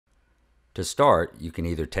To start, you can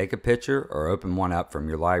either take a picture or open one up from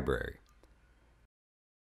your library.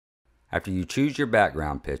 After you choose your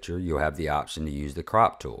background picture, you'll have the option to use the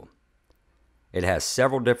crop tool. It has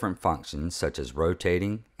several different functions such as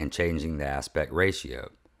rotating and changing the aspect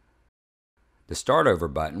ratio. The Start Over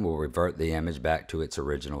button will revert the image back to its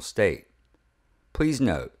original state. Please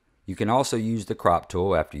note, you can also use the crop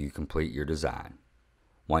tool after you complete your design.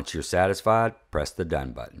 Once you're satisfied, press the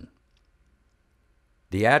Done button.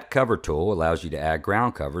 The Add Cover tool allows you to add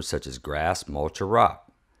ground covers such as grass, mulch, or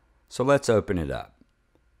rock. So let's open it up.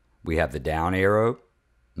 We have the down arrow,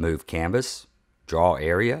 move canvas, draw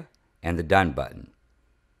area, and the Done button.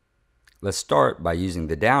 Let's start by using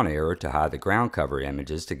the down arrow to hide the ground cover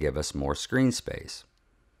images to give us more screen space.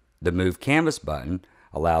 The Move Canvas button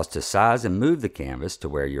allows to size and move the canvas to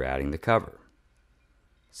where you're adding the cover.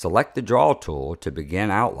 Select the Draw tool to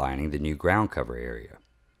begin outlining the new ground cover area.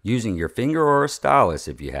 Using your finger or a stylus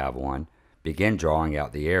if you have one, begin drawing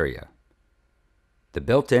out the area. The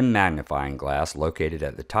built-in magnifying glass located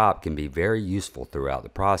at the top can be very useful throughout the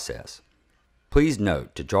process. Please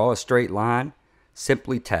note, to draw a straight line,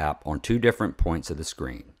 simply tap on two different points of the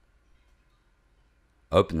screen.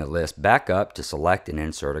 Open the list back up to select and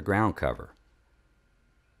insert a ground cover.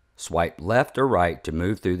 Swipe left or right to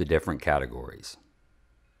move through the different categories.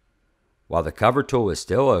 While the cover tool is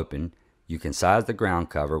still open, you can size the ground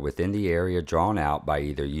cover within the area drawn out by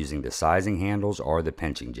either using the sizing handles or the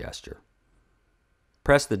pinching gesture.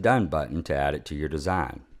 Press the Done button to add it to your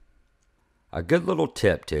design. A good little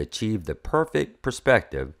tip to achieve the perfect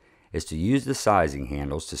perspective is to use the sizing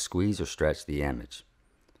handles to squeeze or stretch the image.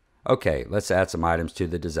 Okay, let's add some items to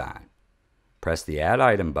the design. Press the Add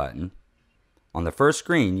Item button. On the first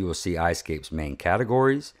screen, you will see iScape's main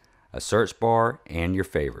categories, a search bar, and your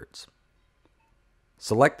favorites.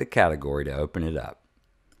 Select the category to open it up.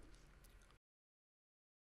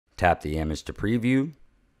 Tap the image to preview.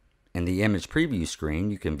 In the image preview screen,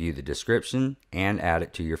 you can view the description and add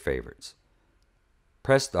it to your favorites.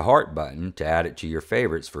 Press the Heart button to add it to your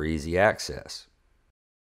favorites for easy access.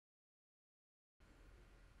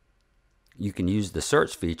 You can use the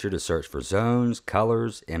search feature to search for zones,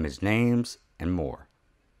 colors, image names, and more.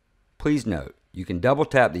 Please note, you can double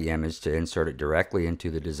tap the image to insert it directly into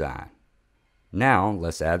the design. Now,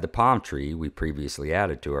 let's add the palm tree we previously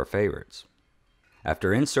added to our favorites.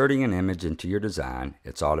 After inserting an image into your design,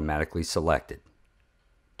 it's automatically selected.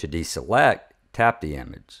 To deselect, tap the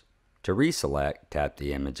image. To reselect, tap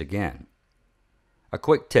the image again. A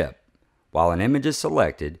quick tip: while an image is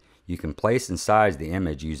selected, you can place and size the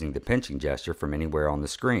image using the pinching gesture from anywhere on the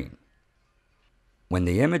screen. When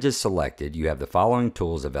the image is selected, you have the following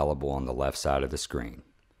tools available on the left side of the screen.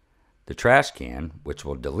 The trash can, which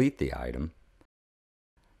will delete the item.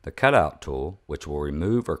 The cutout tool, which will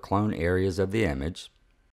remove or clone areas of the image.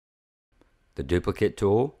 The duplicate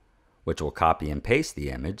tool, which will copy and paste the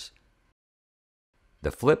image. The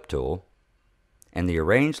flip tool, and the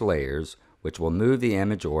arrange layers, which will move the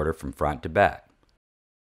image order from front to back.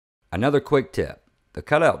 Another quick tip: the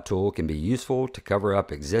cutout tool can be useful to cover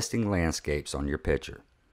up existing landscapes on your picture.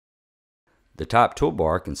 The top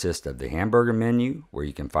toolbar consists of the hamburger menu, where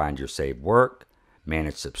you can find your saved work,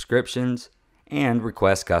 manage subscriptions, and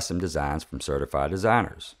request custom designs from certified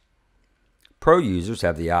designers. Pro users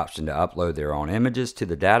have the option to upload their own images to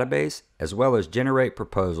the database, as well as generate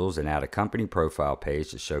proposals and add a company profile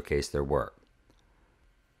page to showcase their work.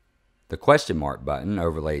 The question mark button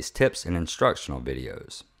overlays tips and instructional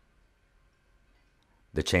videos.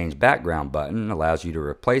 The Change Background button allows you to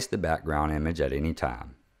replace the background image at any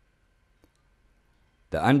time.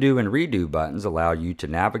 The Undo and Redo buttons allow you to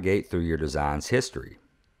navigate through your design's history.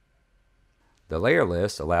 The Layer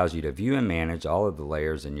List allows you to view and manage all of the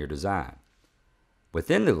layers in your design.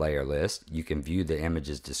 Within the layer list, you can view the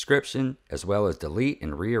image's description, as well as delete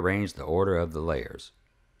and rearrange the order of the layers.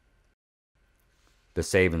 The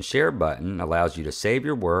Save and Share button allows you to save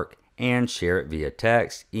your work and share it via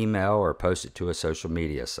text, email, or post it to a social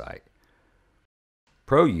media site.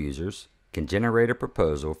 Pro users can generate a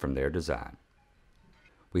proposal from their design.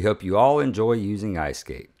 We hope you all enjoy using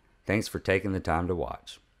iScape. Thanks for taking the time to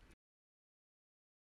watch.